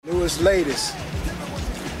what's latest.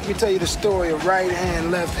 Let me tell you the story of right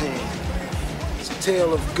hand, left hand. It's a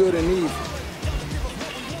tale of good and evil.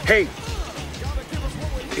 Hate.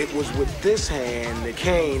 It was with this hand that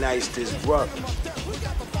Cain iced his brother.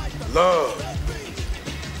 Love.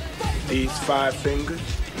 These 5 fingers,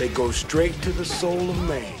 they go straight to the soul of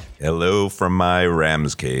man. Hello from my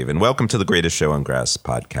Rams cave, and welcome to the Greatest Show on Grass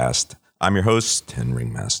podcast. I'm your host and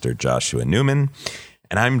ringmaster Joshua Newman,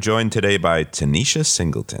 and I'm joined today by Tanisha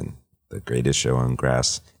Singleton. The Greatest Show on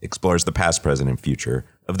Grass explores the past, present, and future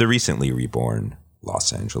of the recently reborn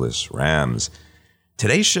Los Angeles Rams.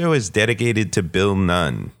 Today's show is dedicated to Bill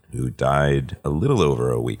Nunn, who died a little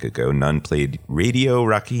over a week ago. Nunn played Radio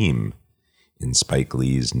Raheem in Spike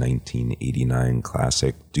Lee's 1989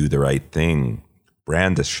 classic Do the Right Thing,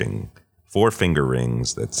 brandishing 4-finger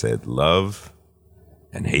rings that said love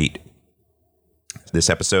and hate. This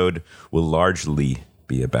episode will largely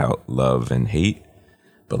be about love and hate,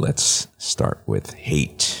 but let's start with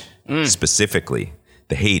hate. Specifically,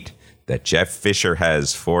 the hate that Jeff Fisher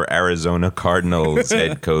has for Arizona Cardinals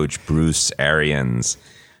head coach Bruce Arians.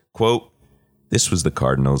 Quote, "This was the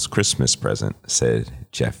Cardinals' Christmas present," said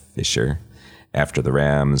Jeff Fisher, after the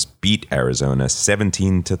Rams beat Arizona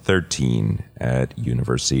 17-13 at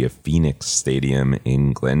University of Phoenix Stadium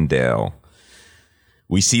in Glendale.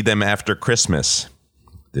 "We see them after Christmas.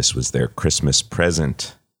 This was their Christmas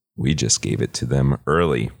present. We just gave it to them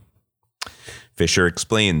early." Fisher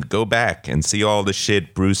explained, "Go back and see all the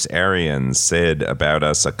shit Bruce Arians said about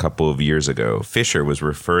us a couple of years ago." Fisher was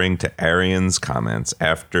referring to Arians' comments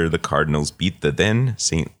after the Cardinals beat the then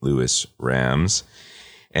St. Louis Rams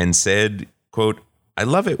and said, quote, "I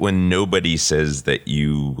love it when nobody says that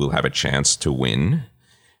you will have a chance to win.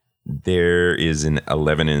 There is an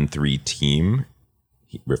 11-3 team,"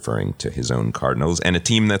 referring to his own Cardinals, "and a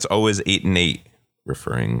team that's always 8-8,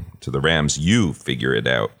 referring to the Rams. You figure it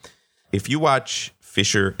out." If you watch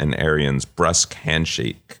Fisher and Arians' brusque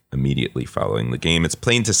handshake immediately following the game, it's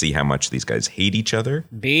plain to see how much these guys hate each other.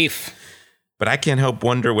 Beef. But I can't help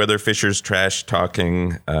wonder whether Fisher's trash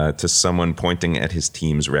talking to someone pointing at his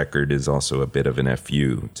team's record is also a bit of an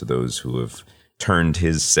FU to those who have turned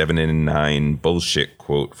his 7-9 bullshit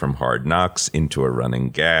quote from Hard Knocks into a running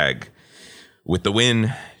gag. With the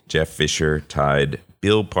win, Jeff Fisher tied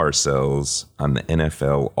Bill Parcells on the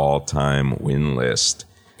NFL all-time win list.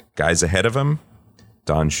 Guys ahead of him: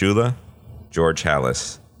 Don Shula, George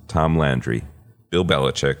Halas, Tom Landry, Bill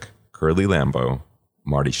Belichick, Curly Lambeau,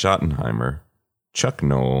 Marty Schottenheimer, Chuck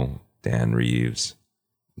Noll, Dan Reeves,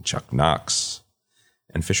 and Chuck Knox.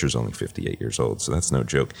 And Fisher's only 58 years old, so that's no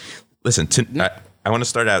joke. Listen, I want to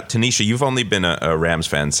start out. Tanisha, you've only been a Rams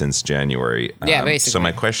fan since January. Yeah, basically. So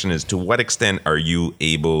my question is, to what extent are you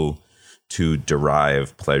able to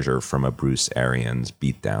derive pleasure from a Bruce Arians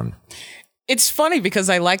beatdown? It's funny because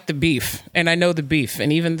I like the beef and I know the beef.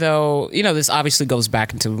 And even though, this obviously goes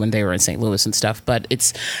back into when they were in St. Louis and stuff, but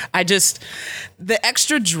the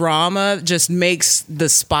extra drama just makes the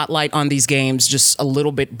spotlight on these games just a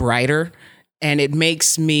little bit brighter. And it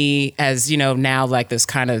makes me, as now like this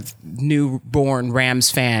kind of newborn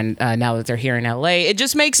Rams fan, now that they're here in LA, it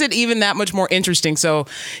just makes it even that much more interesting. So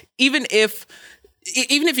even if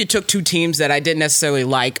you took two teams that I didn't necessarily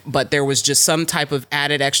like, but there was just some type of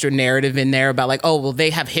added extra narrative in there about like, oh, well,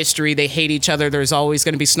 they have history, they hate each other, there's always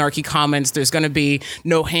going to be snarky comments, there's going to be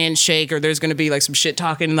no handshake, or there's going to be like some shit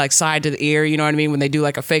talking like side to the ear, you know what I mean, when they do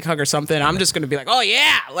like a fake hug or something, I'm just going to be like, oh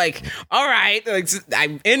yeah, like, all right, like,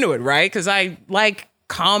 I'm into it, right? Because I like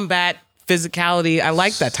combat physicality. I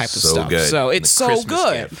like that type of stuff. Good. So it's so Christmas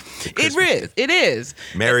good. gift. It is.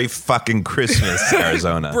 Merry fucking Christmas,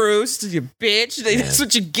 Arizona. Bruce, you bitch. That's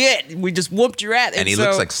what you get. We just whooped your ass. And he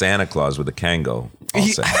looks like Santa Claus with a Kangol.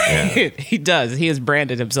 He does. He has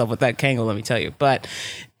branded himself with that Kangol, let me tell you. But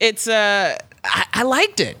it's, I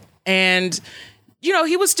liked it. And,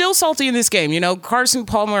 he was still salty in this game. Carson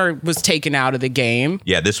Palmer was taken out of the game.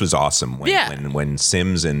 Yeah, this was awesome. When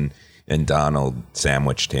Sims and Donald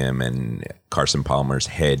sandwiched him, and Carson Palmer's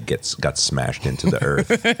head got smashed into the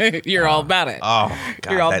earth. You're all about it. Oh,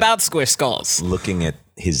 God. You're all about squish skulls. Looking at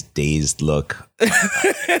his dazed look.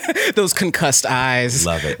 Those concussed eyes.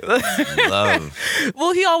 Love it. Love.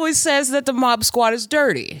 Well, he always says that the Mob Squad is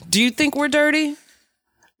dirty. Do you think we're dirty?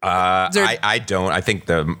 I don't. I think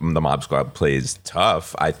the Mob Squad plays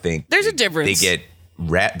tough. I think there's a difference. They get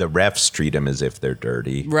the refs treat them as if they're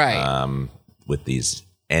dirty. Right. With these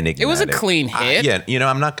enigmatic. It was a clean hit.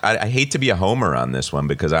 I'm not. I hate to be a homer on this one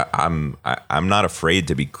because I'm not afraid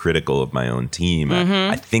to be critical of my own team.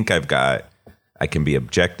 Mm-hmm. I think I can be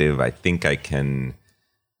objective. I think I can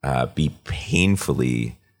be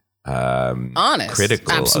painfully honest,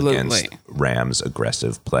 critical absolutely. against Rams'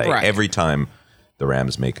 aggressive play. Right. Every time the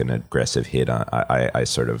Rams make an aggressive hit, I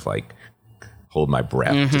sort of like hold my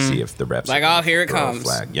breath to see if the refs Like, are oh, here it throw a comes.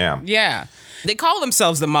 flag. Yeah. Yeah. They call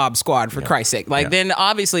themselves the Mob Squad, for Christ's sake. Like, then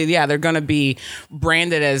obviously, they're going to be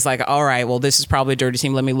branded as like, all right, well, this is probably a dirty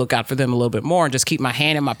team. Let me look out for them a little bit more and just keep my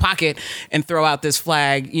hand in my pocket and throw out this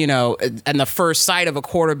flag, and the first sight of a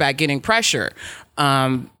quarterback getting pressure.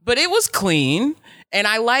 But it was clean. And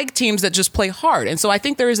I like teams that just play hard. And so I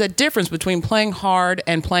think there is a difference between playing hard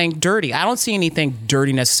and playing dirty. I don't see anything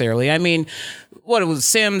dirty necessarily. I mean, what it was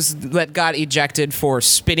Sims that got ejected for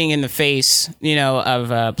spitting in the face, of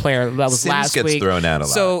a player that was Sims last gets week. thrown out a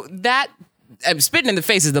lot. So that spitting in the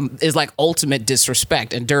face is like ultimate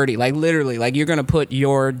disrespect and dirty. Like literally, like you're gonna put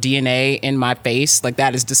your DNA in my face. Like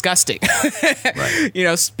that is disgusting.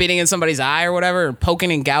 Right. Spitting in somebody's eye or whatever, or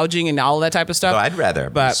poking and gouging and all that type of stuff. So I'd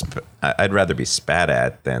rather be spat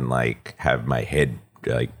at than like have my head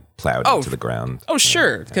like plowed into the ground. Oh,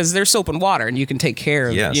 sure, because there's soap and water, and you can take care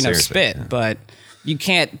of seriously, spit, but you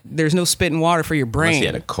can't. There's no spit and water for your brain. Unless you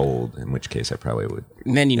had a cold, in which case I probably would.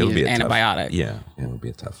 And then you it would need be an a antibiotic. It would be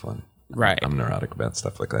a tough one. Right. I'm neurotic about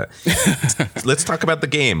stuff like that. Let's talk about the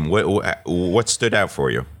game. What stood out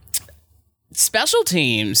for you? Special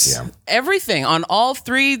teams, Yeah. everything on all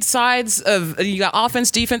three sides of you got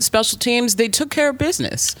offense, defense, special teams. They took care of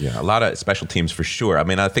business. Yeah, a lot of special teams for sure. I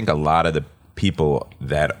mean, I think a lot of the people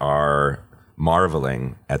that are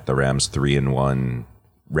marveling at the Rams 3-1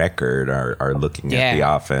 record are looking at the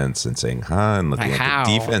offense and saying, and looking at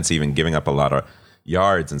the defense, even giving up a lot of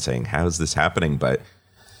yards and saying, how is this happening? But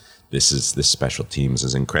this special teams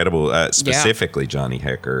is incredible. Specifically, Johnny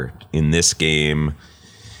Hekker in this game,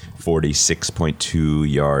 46.2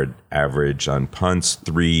 yard average on punts,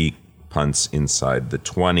 3 punts inside the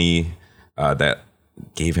 20. That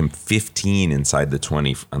gave him 15 inside the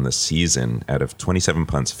 20 on the season. Out of 27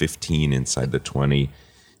 punts, 15 inside the 20.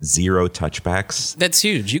 0 touchbacks. That's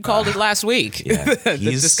huge. You called it last week. Yeah,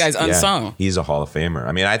 this guy's unsung. Yeah, he's a Hall of Famer.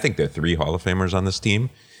 I mean, I think there are 3 Hall of Famers on this team.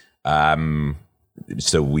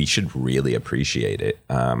 So we should really appreciate it.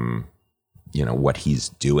 What he's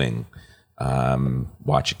doing.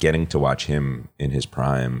 Getting to watch him in his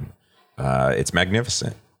prime. It's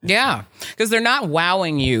magnificent. Yeah, because they're not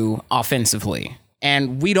wowing you offensively,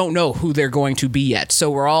 and we don't know who they're going to be yet. So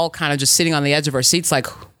we're all kind of just sitting on the edge of our seats like,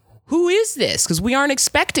 who is this? Because we aren't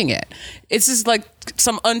expecting it. It's just like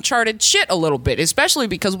some uncharted shit a little bit, especially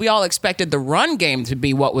because we all expected the run game to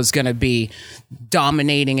be what was going to be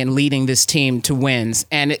dominating and leading this team to wins.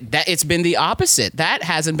 And it's been the opposite. That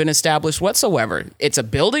hasn't been established whatsoever. It's a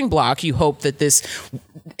building block. You hope that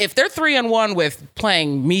if they're 3-1 with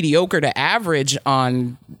playing mediocre to average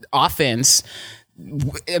on offense,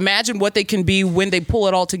 imagine what they can be when they pull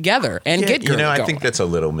it all together and get Gurley going. I think that's a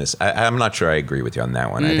little I'm not sure I agree with you on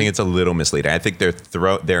that one. I think it's a little misleading. I think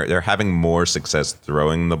they're having more success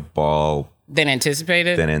throwing the ball than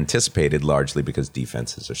anticipated, largely because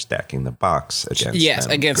defenses are stacking the box against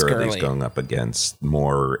them. Against Gurley's Gurley. going up against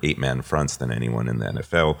more 8-man fronts than anyone in the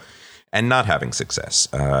NFL and not having success.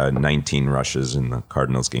 19 rushes in the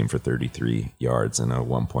Cardinals game for 33 yards and a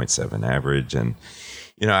 1.7 average. And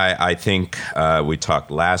I think we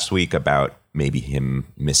talked last week about maybe him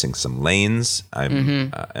missing some lanes.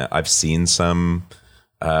 I've seen some.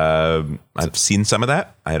 I've seen some of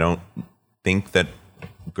that. I don't think that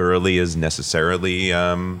Gurley is necessarily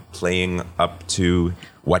playing up to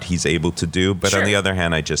what he's able to do. But on the other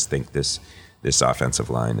hand, I just think this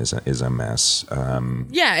offensive line is a mess.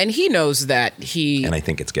 And he knows that and I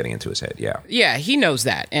think it's getting into his head. Yeah, he knows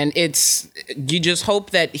that, and you just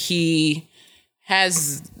hope that he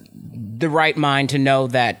has the right mind to know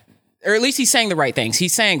that, or at least he's saying the right things.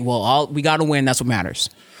 He's saying, well, we got to win. That's what matters.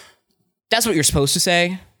 That's what you're supposed to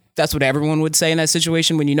say. That's what everyone would say in that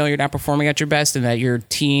situation when you know you're not performing at your best and that your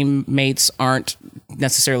teammates aren't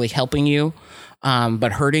necessarily helping you,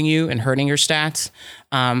 but hurting you and hurting your stats.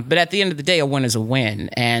 But at the end of the day, a win is a win.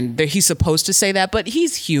 And he's supposed to say that, but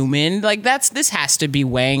he's human. Like this has to be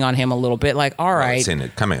weighing on him a little bit. Like, all right.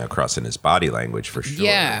 It's coming across in his body language for sure.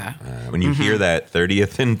 Yeah. When you hear that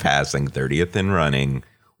 30th in passing, 30th in running,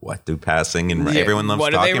 what do passing and everyone loves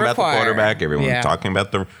talking about the quarterback. Everyone talking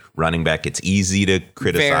about the running back. It's easy to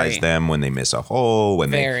criticize them when they miss a hole, when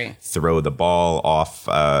they throw the ball off,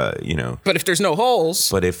 But if there's no holes.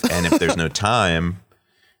 But if there's no time.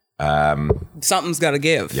 Something's got to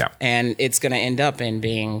give. Yeah. And it's going to end up in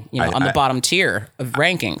being, on the bottom tier of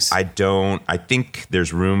rankings. I think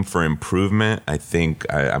there's room for improvement. I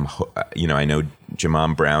think I know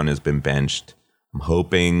Jamon Brown has been benched. I'm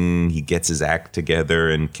hoping he gets his act together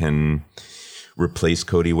and can replace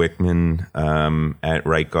Cody Wickman at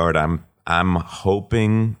right guard. I'm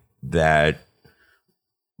hoping that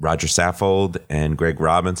Roger Saffold and Greg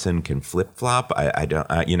Robinson can flip flop.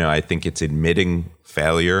 I think it's admitting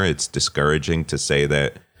failure. It's discouraging to say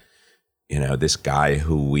that, this guy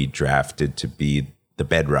who we drafted to be the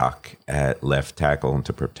bedrock at left tackle and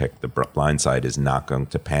to protect the blind side is not going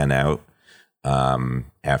to pan out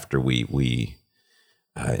after we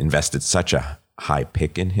invested such a high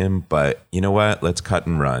pick in him. But you know what? Let's cut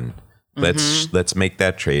and run. Let's make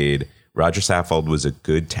that trade. Roger Saffold was a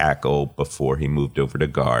good tackle before he moved over to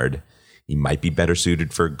guard. He might be better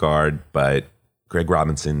suited for guard, but Greg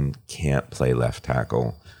Robinson can't play left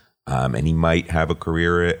tackle. And he might have a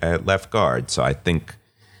career at left guard. So I think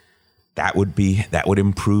that would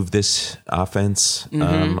improve this offense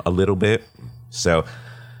a little bit. So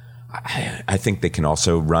I think they can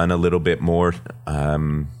also run a little bit more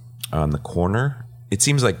on the corner. It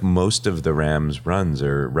seems like most of the Rams' runs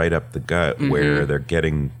are right up the gut where they're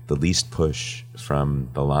getting the least push from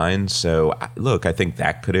the line. So, look, I think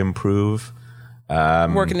that could improve.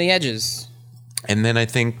 Working the edges. And then I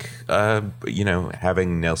think,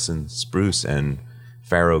 having Nelson Spruce and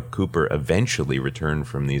Pharaoh Cooper eventually return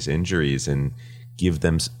from these injuries and give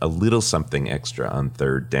them a little something extra on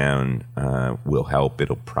third down will help.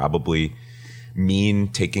 It'll probably mean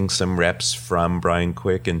taking some reps from Brian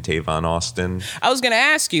Quick and Tavon Austin. I was going to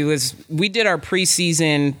ask you, is we did our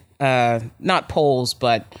preseason, not polls,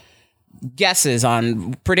 but predictions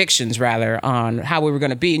on how we were going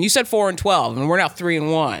to be. And you said 4-12, and we're now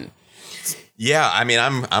 3-1. Yeah, I mean,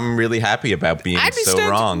 I'm really happy about being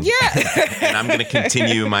wrong. Yeah. And I'm going to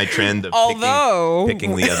continue my trend of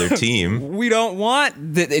picking the other team. We don't want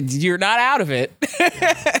you're not out of it.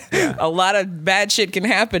 Yeah. A lot of bad shit can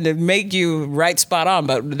happen to make you right spot on,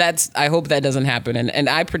 but I hope that doesn't happen. And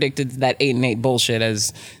I predicted that 8-8 bullshit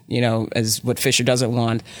as what Fisher doesn't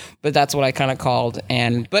want, but that's what I kind of called.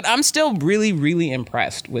 But I'm still really, really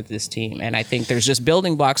impressed with this team, and I think there's just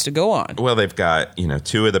building blocks to go on. Well, they've got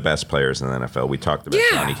two of the best players in the NFL. We talked about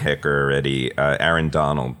Johnny Hecker already. Aaron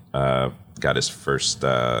Donald got his first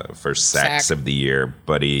sacks of the year,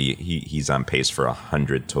 but he's on pace for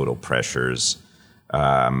 100 total pressures.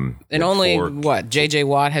 And only J.J.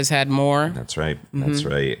 Watt has had more. That's right. That's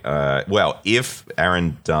right. Well, if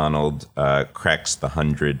Aaron Donald cracks the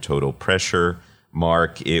 100 total pressure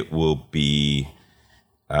mark, it will be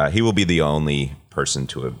he will be the only person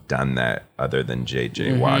to have done that other than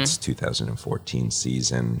J.J. Watt's 2014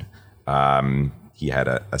 season. He had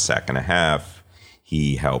a sack and a half.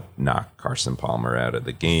 He helped knock Carson Palmer out of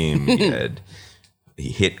the game. He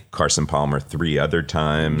hit Carson Palmer 3 other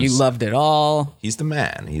times. You loved it all. He's the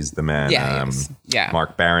man. Yeah,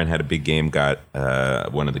 Mark Barron had a big game, got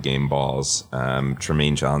one of the game balls.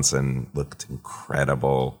 Tremaine Johnson looked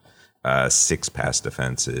incredible. 6 pass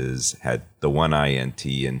defenses, had the 1 INT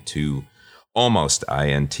and 2 almost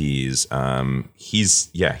INTs. He's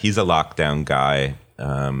a lockdown guy.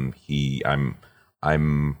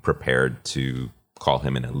 I'm prepared to call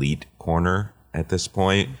him an elite corner at this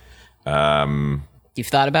point. You've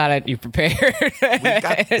thought about it. You've prepared.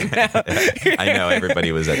 I know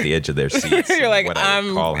everybody was at the edge of their seats. You're like,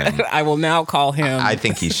 I will now call him. I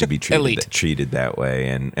think he should be treated that way,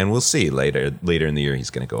 and we'll see later in the year. He's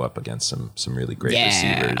going to go up against some really great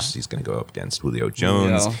receivers. He's going to go up against Julio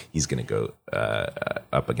Jones. He's going to go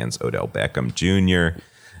up against Odell Beckham Jr.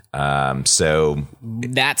 So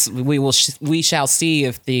we shall see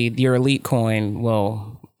if your elite coin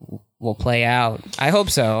will play out. I hope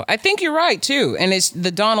so. I think you're right too. And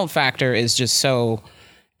the Donald factor is just so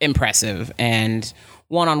impressive, and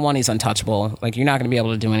one-on-one he's untouchable. Like, you're not going to be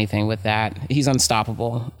able to do anything with that. He's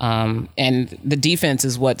unstoppable. And the defense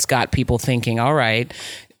is what's got people thinking, all right,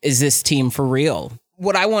 is this team for real?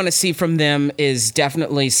 What I want to see from them is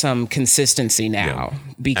definitely some consistency now.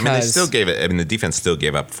 Because the defense still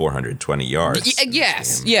gave up 420 yards.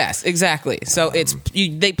 Yes, exactly. So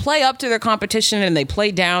they play up to their competition and they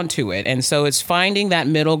play down to it. And so it's finding that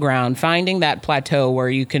middle ground, finding that plateau where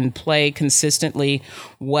you can play consistently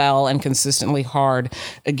well and consistently hard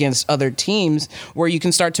against other teams, where you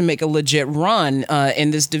can start to make a legit run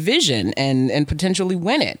in this division and potentially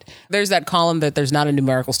win it. There's that column that there's not a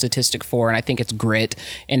numerical statistic for, and I think it's grit.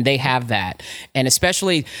 And they have that. And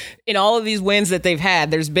especially in all of these wins that they've had,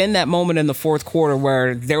 there's been that moment in the fourth quarter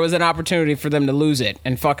where there was an opportunity for them to lose it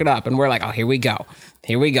and fuck it up. And we're like, oh, here we go.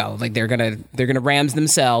 Like, they're gonna Rams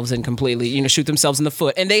themselves and completely, shoot themselves in the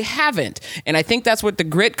foot. And they haven't. And I think that's what the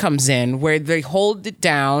grit comes in, where they hold it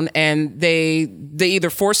down and they either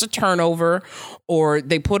force a turnover or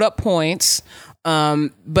they put up points.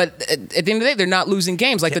 But at the end of the day, they're not losing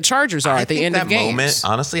games like the Chargers are at the end of games. Moment,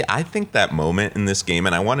 honestly, I think that moment in this game,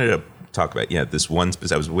 and I wanted to talk about, this one,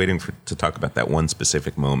 I was waiting to talk about that one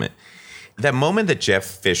specific moment. That moment that Jeff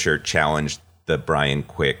Fisher challenged the Brian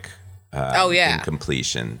Quick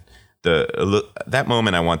incompletion. That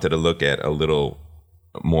moment I wanted to look at a little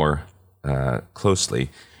more closely.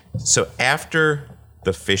 So after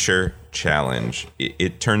the Fisher challenge,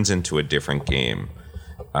 it turns into a different game.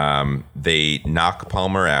 They knock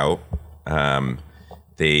Palmer out.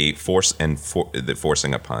 They forcing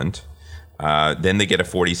a punt. Then they get a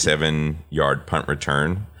 47-yard punt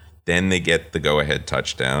return. Then they get the go-ahead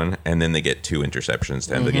touchdown, and then they get 2 interceptions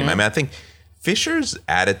to end the game. I mean, I think Fisher's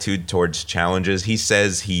attitude towards challenges, he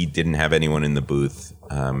says he didn't have anyone in the booth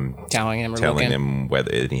telling him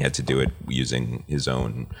whether he had to do it using his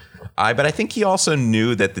own eye. But I think he also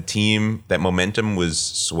knew that that momentum was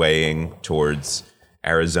swaying towards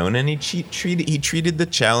Arizona, and he treated the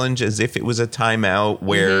challenge as if it was a timeout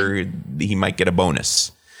where he might get a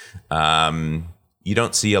bonus. You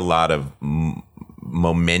don't see a lot of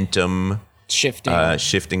momentum shifting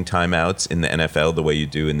timeouts in the NFL the way you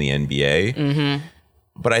do in the NBA.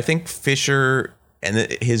 But I think Fisher,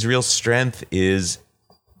 and his real strength is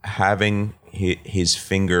having his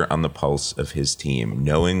finger on the pulse of his team,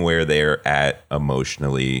 knowing where they're at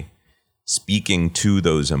emotionally, speaking to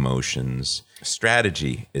those emotions.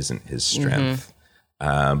 Strategy isn't his strength,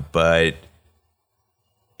 but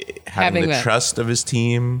having the trust of his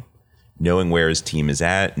team, knowing where his team is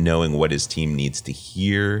at, knowing what his team needs to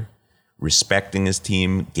hear, respecting his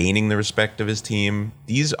team, gaining the respect of his team.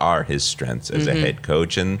 These are his strengths as a head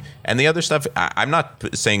coach. And the other stuff, I'm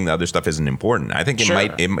not saying the other stuff isn't important. I think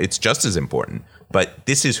it's just as important. But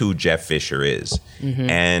this is who Jeff Fisher is.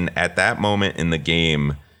 And at that moment in the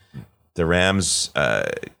game, the Rams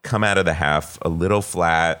come out of the half a little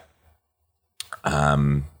flat.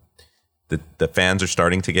 The fans are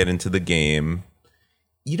starting to get into the game.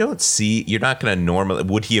 You're not going to normally,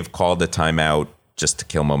 would he have called a timeout just to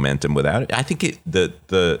kill momentum without it? I think it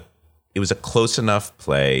was a close enough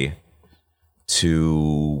play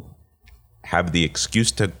to have the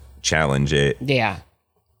excuse to challenge it. Yeah.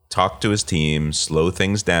 Talk to his team, slow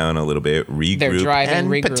things down a little bit, regroup, they're driving, and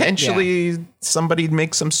regroup, potentially somebody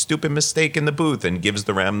makes some stupid mistake in the booth and gives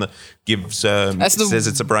the Ram says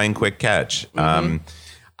it's a Brian Quick catch.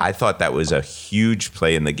 I thought that was a huge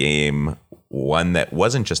play in the game, one that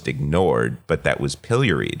wasn't just ignored, but that was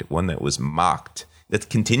pilloried, one that was mocked, that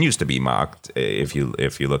continues to be mocked if you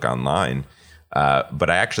look online. But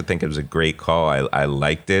I actually think it was a great call. I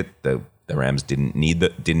liked it. The Rams didn't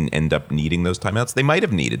end up needing those timeouts. They might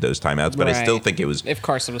have needed those timeouts, but I still think it was if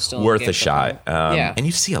Carson was still worth a shot. And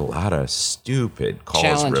you see a lot of stupid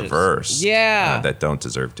calls reversed that don't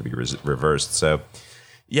deserve to be reversed. So,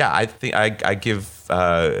 yeah, I think I give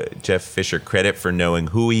Jeff Fisher credit for knowing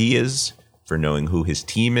who he is, for knowing who his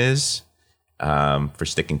team is, for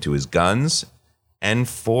sticking to his guns, and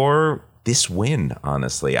for this win.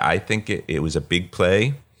 Honestly, I think it was a big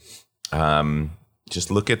play. Just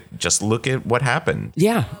look at what happened.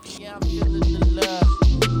 Yeah.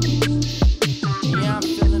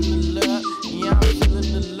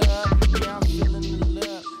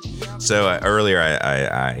 So earlier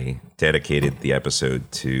I dedicated the episode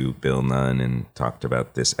to Bill Nunn and talked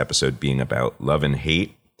about this episode being about love and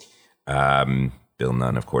hate. Bill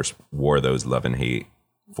Nunn, of course, wore those love and hate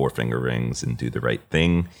 4-finger rings and Do the Right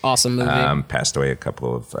Thing. Awesome movie. Passed away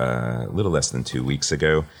a little less than 2 weeks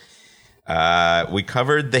ago. We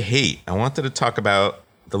covered the hate. I wanted to talk about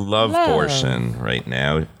the love portion right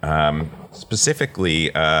now. Specifically,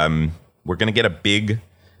 we're going to get a big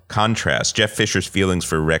contrast. Jeff Fisher's feelings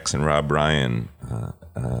for Rex and Rob Ryan,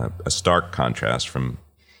 a stark contrast from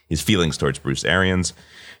his feelings towards Bruce Arians.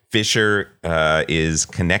 Fisher is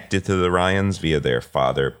connected to the Ryans via their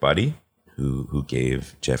father, Buddy, who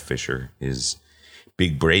gave Jeff Fisher his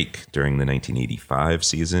big break during the 1985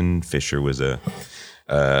 season. Fisher was a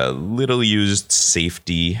little used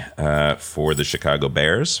safety for the Chicago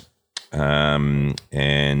Bears. And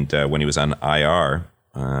when he was on IR,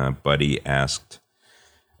 Buddy asked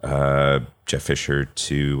Jeff Fisher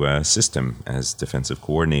to assist him as defensive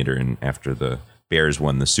coordinator. And after the Bears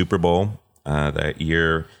won the Super Bowl that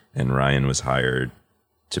year, and Ryan was hired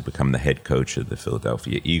to become the head coach of the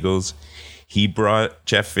Philadelphia Eagles, he brought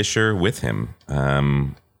Jeff Fisher with him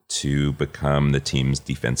to become the team's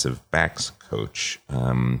defensive backs coach.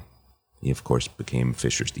 He, of course, became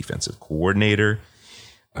Fisher's defensive coordinator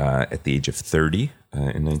at the age of 30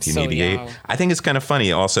 in 1988. So I think it's kind of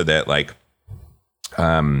funny also that, like,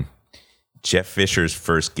 Jeff Fisher's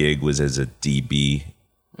first gig was as a DB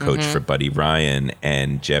coach for Buddy Ryan,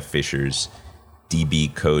 and Jeff Fisher's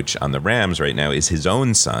DB coach on the Rams right now is his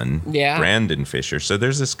own son, Brandon Fisher. So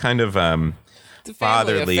there's this kind of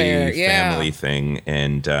fatherly family thing.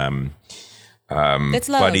 And it's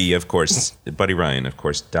love. Buddy Ryan, of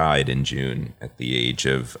course, died in June at the age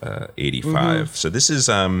of 85. So this is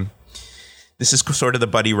sort of the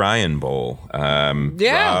Buddy Ryan Bowl.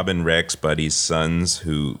 Rob and Rex, Buddy's sons,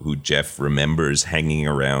 who Jeff remembers hanging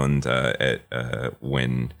around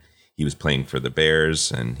when he was playing for the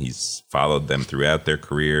Bears, and he's followed them throughout their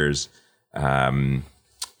careers. And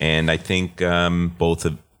I think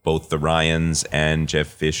both the Ryans and Jeff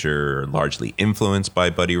Fisher are largely influenced by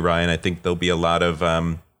Buddy Ryan. I think there'll be a lot of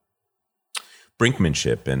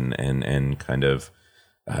brinkmanship and kind of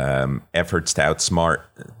efforts to outsmart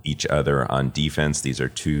each other on defense. These are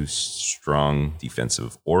two strong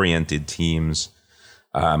defensive-oriented teams.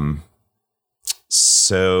 But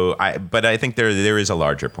I think there is a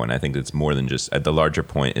larger point. I think it's more than just the larger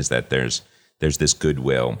point is that there's this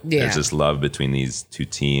goodwill. Yeah. There's this love between these two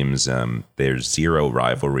teams. There's zero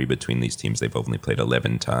rivalry between these teams. They've only played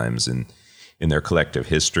 11 times in their collective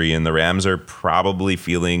history, and the Rams are probably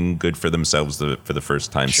feeling good for themselves for the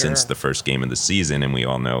first time since the first game of the season, and we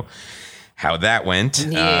all know how that went.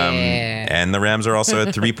 Yeah. And the Rams are also a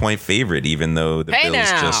 3-point favorite, even though the Bills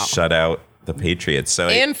just shut out the Patriots. So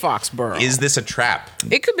in Foxborough. Is this a trap?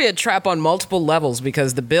 It could be a trap on multiple levels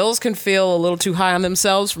because the Bills can feel a little too high on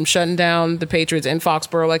themselves from shutting down the Patriots in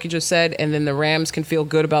Foxborough, like you just said, and then the Rams can feel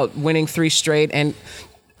good about winning 3 straight and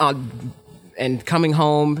coming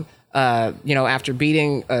home after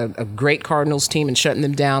beating a great Cardinals team and shutting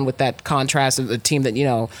them down with that contrast of a team that,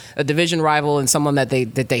 a division rival and someone that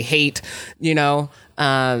they hate,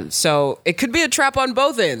 so it could be a trap on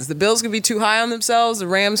both ends. The Bills can be too high on themselves. The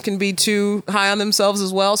Rams can be too high on themselves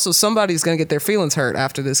as well. So somebody's going to get their feelings hurt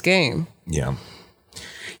after this game. Yeah.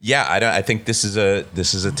 Yeah, I think this is going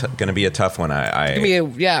to be a tough one. It's going to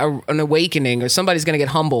be an awakening, or somebody's going to get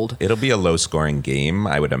humbled. It'll be a low-scoring game,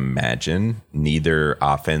 I would imagine. Neither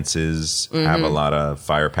offenses have a lot of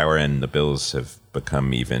firepower, and the Bills have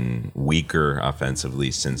become even weaker offensively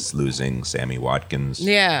since losing Sammy Watkins.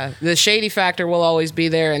 Yeah, the shady factor will always be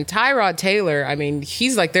there. And Tyrod Taylor, I mean,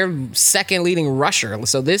 he's like their second leading rusher.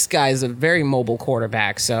 So this guy's a very mobile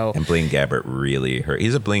quarterback. And Blaine Gabbert really hurt.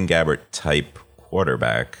 He's a Blaine Gabbert type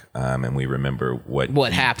quarterback, and we remember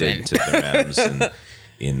what happened did to the Rams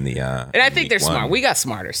in the and I think they're smart. We got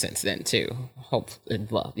smarter since then too.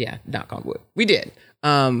 Knock on wood, we did.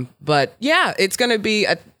 But yeah, it's going to be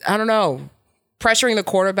I don't know, pressuring the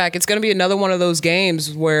quarterback. It's going to be another one of those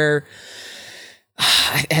games where,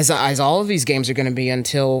 as all of these games are going to be,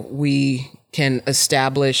 until we can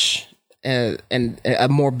establish a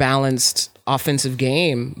more balanced offensive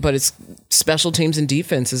game, but it's special teams and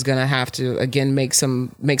defense is going to have to again make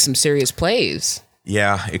some serious plays.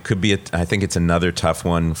 Yeah, it could be. I think it's another tough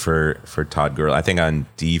one for Todd Gurley. I think on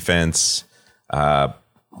defense,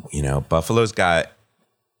 Buffalo's got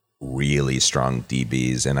really strong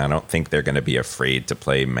DBs, and I don't think they're going to be afraid to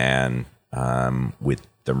play man with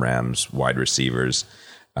the Rams wide receivers.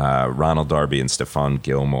 Ronald Darby and Stephon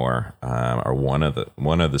Gilmore are one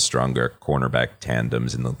of the stronger cornerback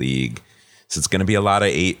tandems in the league. So it's going to be a lot of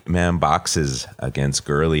 8-man boxes against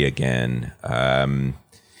Gurley again.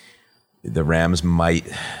 The Rams might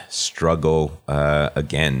struggle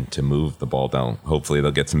again to move the ball down. Hopefully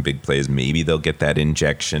they'll get some big plays. Maybe they'll get that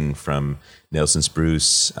injection from Nelson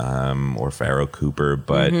Spruce or Pharaoh Cooper.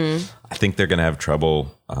 But I think they're going to have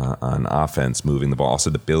trouble on offense moving the ball. Also,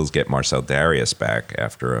 the Bills get Marcel Darius back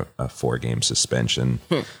after a 4-game suspension.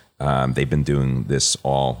 They've been doing this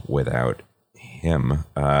all without him.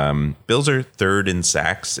 Bills are 3rd in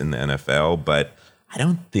sacks in the NFL, but I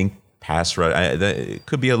don't think pass rush. It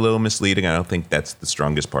could be a little misleading. I don't think that's the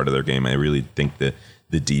strongest part of their game. I really think the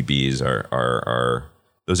DBs are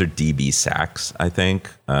those are DB sacks. I think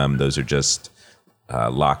those are just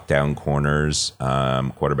lockdown corners,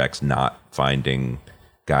 quarterbacks not finding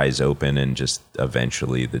guys open, and just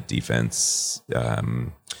eventually the defense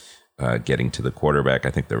getting to the quarterback. I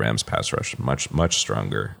think the Rams pass rush much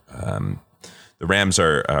stronger. The Rams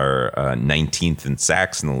are 19th in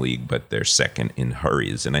sacks in the league, but they're 2nd in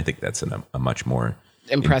hurries, and I think that's a much more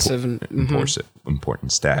impressive,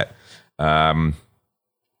 important stat. On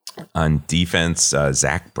defense,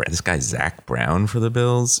 this guy Zach Brown for the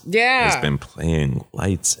Bills, has been playing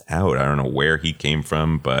lights out. I don't know where he came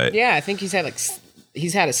from, but I think he's had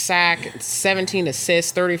a sack, 17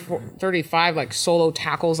 assists, 35 like solo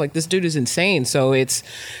tackles. Like, this dude is insane. So it's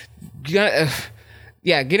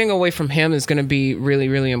getting away from him is going to be really,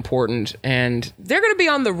 really important. And they're going to be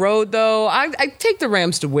on the road, though. I take the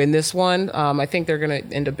Rams to win this one. I think they're going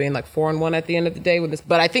to end up being like 4-1 at the end of the day with this.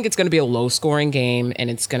 But I think it's going to be a low-scoring game, and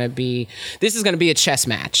this is going to be a chess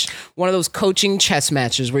match. One of those coaching chess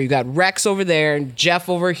matches where you got Rex over there and Jeff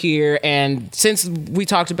over here. And since we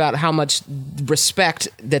talked about how much respect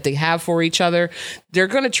that they have for each other, they're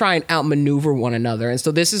going to try and outmaneuver one another. And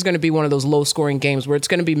so this is going to be one of those low-scoring games where it's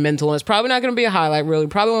going to be mental, and it's probably not going to be a highlight reel. You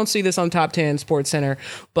probably won't see this on Top 10 Sports Center,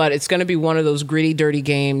 but it's going to be one of those gritty, dirty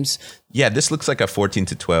games. Yeah, this looks like a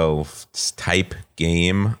 14-12 type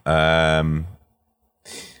game.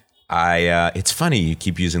 It's funny you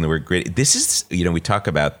keep using the word gritty. This is, we talk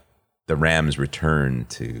about the Rams' return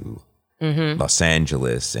to Los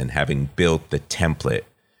Angeles and having built the template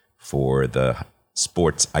for the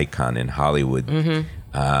sports icon in Hollywood. The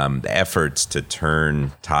efforts to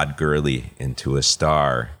turn Todd Gurley into a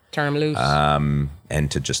star. Turn him loose.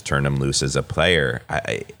 And to just turn him loose as a player,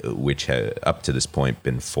 which had up to this point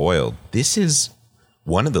been foiled. This is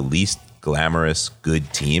one of the least glamorous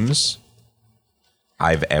good teams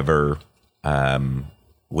I've ever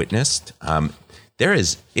witnessed.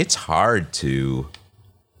 It's hard to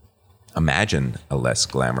imagine a less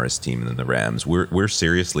glamorous team than the Rams. We're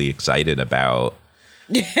seriously excited about,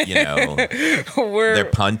 their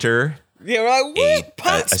punter. Yeah, we're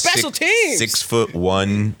like, special teams.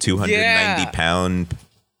 6'1", 290-pound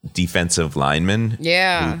defensive lineman.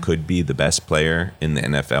 Yeah. Who could be the best player in the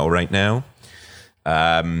NFL right now.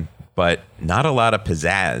 But not a lot of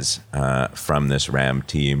pizzazz from this Ram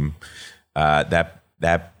team.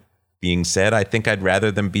 That being said, I think I'd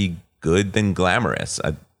rather them be good than glamorous.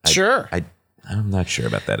 Sure. I'm not sure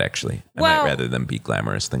about that, actually. I Well, might rather them be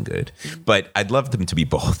glamorous than good. But I'd love them to be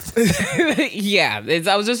both. Yeah.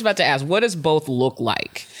 I was just about to ask, what does both look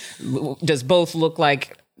like? Does both look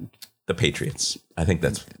like The Patriots. I think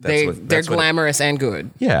that's they're what glamorous and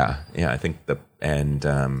good? Yeah. I think I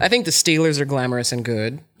think the Steelers are glamorous and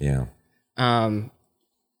good. yeah.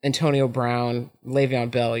 Antonio Brown, Le'Veon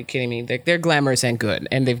Bell, are you kidding me? They're glamorous and good.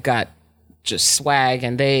 And they've got just swag,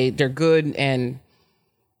 and they're good. And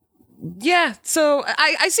yeah, so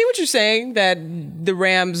I see what you're saying, that the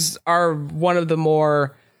Rams are one of the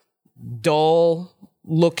more dull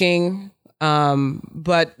looking,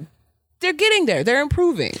 but they're getting there. They're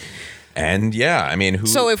improving. And yeah, I mean,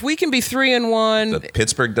 So if we can be 3-1,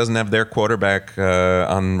 Pittsburgh doesn't have their quarterback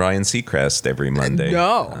on Ryan Seacrest every Monday.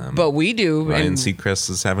 no, but we do. Ryan and Seacrest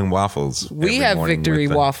is having waffles. we every have morning victory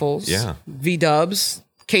with waffles. Yeah. V-dubs.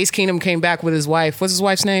 Case Keenum came back with his wife. What's his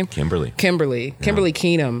wife's name? Kimberly. Kimberly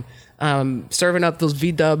Keenum. Serving up those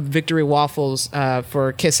V-dub victory waffles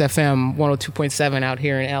for Kiss FM 102.7 out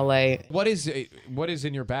here in LA. What is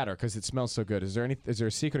in your batter? Because it smells so good. Is there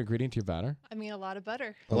a secret ingredient to your batter? I mean, a lot of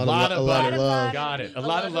butter. A lot of love. butter. Got it. A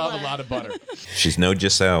lot of love, a lot of butter. She's no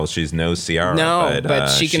Giselle. She's no Ciara. No, but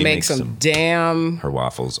she can make makes some damn. Her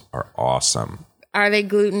waffles are awesome. Are they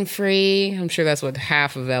gluten free? I'm sure that's what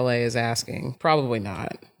half of LA is asking. Probably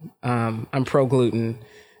not. I'm pro gluten,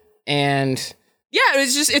 and yeah,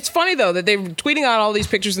 it's funny though that they're tweeting out all these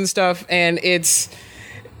pictures and stuff, and it's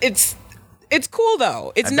cool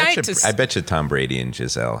though. It's nice. I bet you Tom Brady and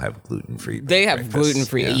Giselle have gluten-free. They have breakfasts.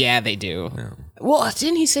 gluten-free. Yeah, they do. Yeah. Well,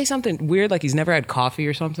 didn't he say something weird, like he's never had coffee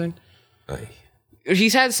or something? Ay. He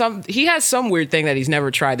has some weird thing that he's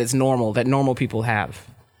never tried that's normal, that normal people have.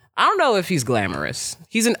 I don't know if he's glamorous.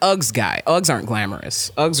 He's an Uggs guy. Uggs aren't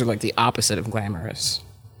glamorous. Uggs are like the opposite of glamorous.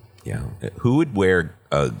 Yeah. Who would wear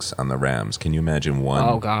Uggs on the Rams? Can you imagine one?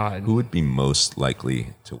 Oh, God. Who would be most likely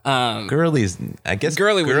to? Gurley's. I guess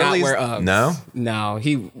Gurley would not Gurley's- wear Uggs. No. No,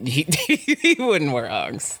 he wouldn't wear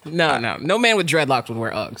Uggs. No man with dreadlocks would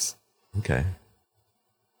wear Uggs. Okay.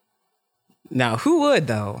 Now, who would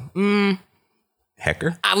though?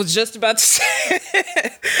 Hecker. I was just about to say.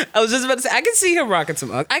 I can see him rocking some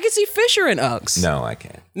Uggs. I can see Fisher in Uggs. No, I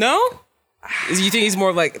can't. No? You think he's more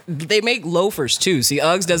of like, they make loafers too. See,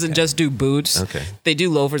 Uggs doesn't just do boots. Okay. They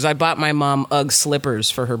do loafers. I bought my mom Ugg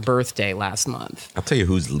slippers for her birthday last month. I'll tell you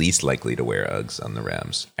who's least likely to wear Uggs on the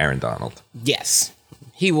Rams. Aaron Donald. Yes.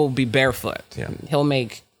 He will be barefoot.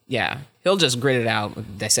 Yeah. He'll just grit it out.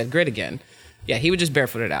 I said grit again. Yeah, he would just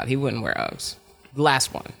barefoot it out. He wouldn't wear Uggs.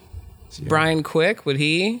 Last one. Brian Quick, would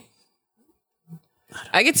he?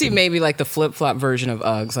 I could see maybe like the flip-flop version of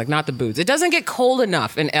Uggs, like not the boots. It doesn't get cold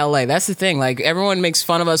enough in LA. That's the thing. Like everyone makes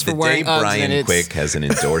fun of us for The day wearing Uggs. Brian Quick has an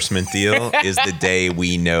endorsement deal is the day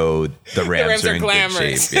we know the Rams are in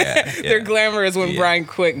glamorous. good shape. Yeah, They're glamorous when Brian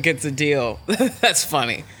Quick gets a deal. That's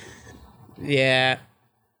funny. Yeah.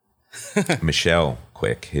 Michelle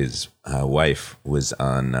Quick, his wife, was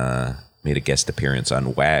on made a guest appearance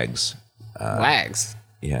on Wags Wags.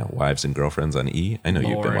 Yeah, Wives and Girlfriends on E. I know you've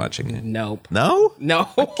been Lord. watching it. Nope. No? No.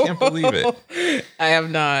 Can't believe it. I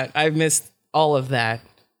have not. I missed all of that.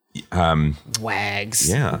 Wags.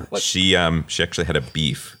 Yeah, What? she actually had a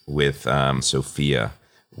beef with Sophia.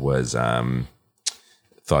 Was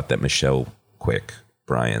thought that Michelle Quick,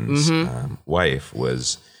 Brian's wife,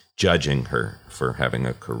 was judging her for having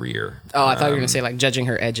a career. Oh, I thought you were going to say like judging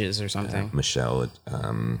her edges or something. Michelle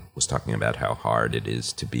was talking about how hard it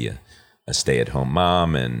is to be a stay-at-home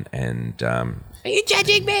mom, and Are you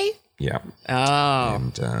judging me? yeah. Oh,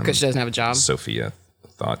 And because she doesn't have a job. Sophia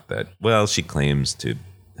thought that. Well, she claims to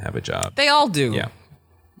have a job. They all do. Yeah.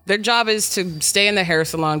 Their job is to stay in the hair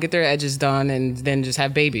salon, get their edges done, and then just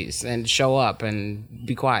have babies and show up and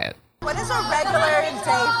be quiet. What is a regular day for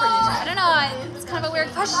you? I don't know. It's kind of a weird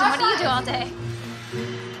question. What do you do all day?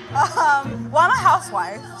 Well, I'm a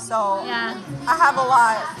housewife, so Yeah. I have a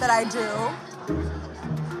lot that I do.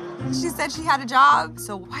 She said she had a job,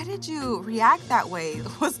 so why did you react that way?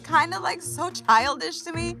 It was kind of like so childish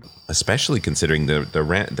to me. Especially considering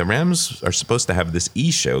the Rams are supposed to have this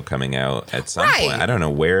show coming out at some Right. point. I don't know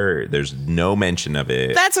where. There's no mention of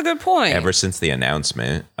it That's a good point. ever since the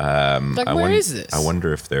announcement. Where is this? I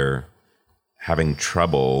wonder if they're having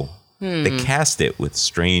trouble. They cast it with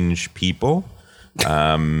strange people.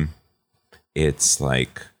 It's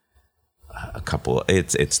like a couple.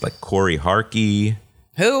 It's like Corey Harkey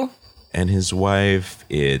Who? and his wife.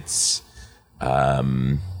 It's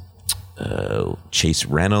Chase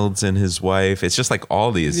Reynolds and his wife. It's just like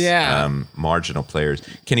all these marginal players.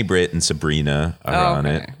 Kenny Britt and Sabrina are on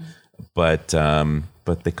it, but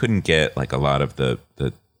they couldn't get like a lot of the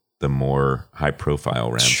more high profile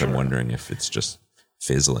Rams. Sure. I'm wondering if it's just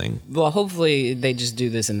fizzling. Well, hopefully they just do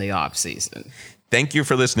this in the off season. Thank you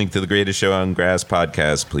for listening to the Greatest Show on Grass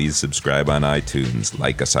podcast. Please subscribe on iTunes,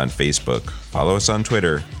 like us on Facebook, follow us on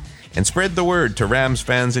Twitter, and spread the word to Rams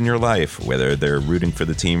fans in your life, whether they're rooting for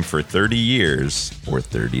the team for 30 years or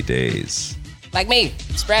 30 days. Like me,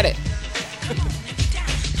 spread it.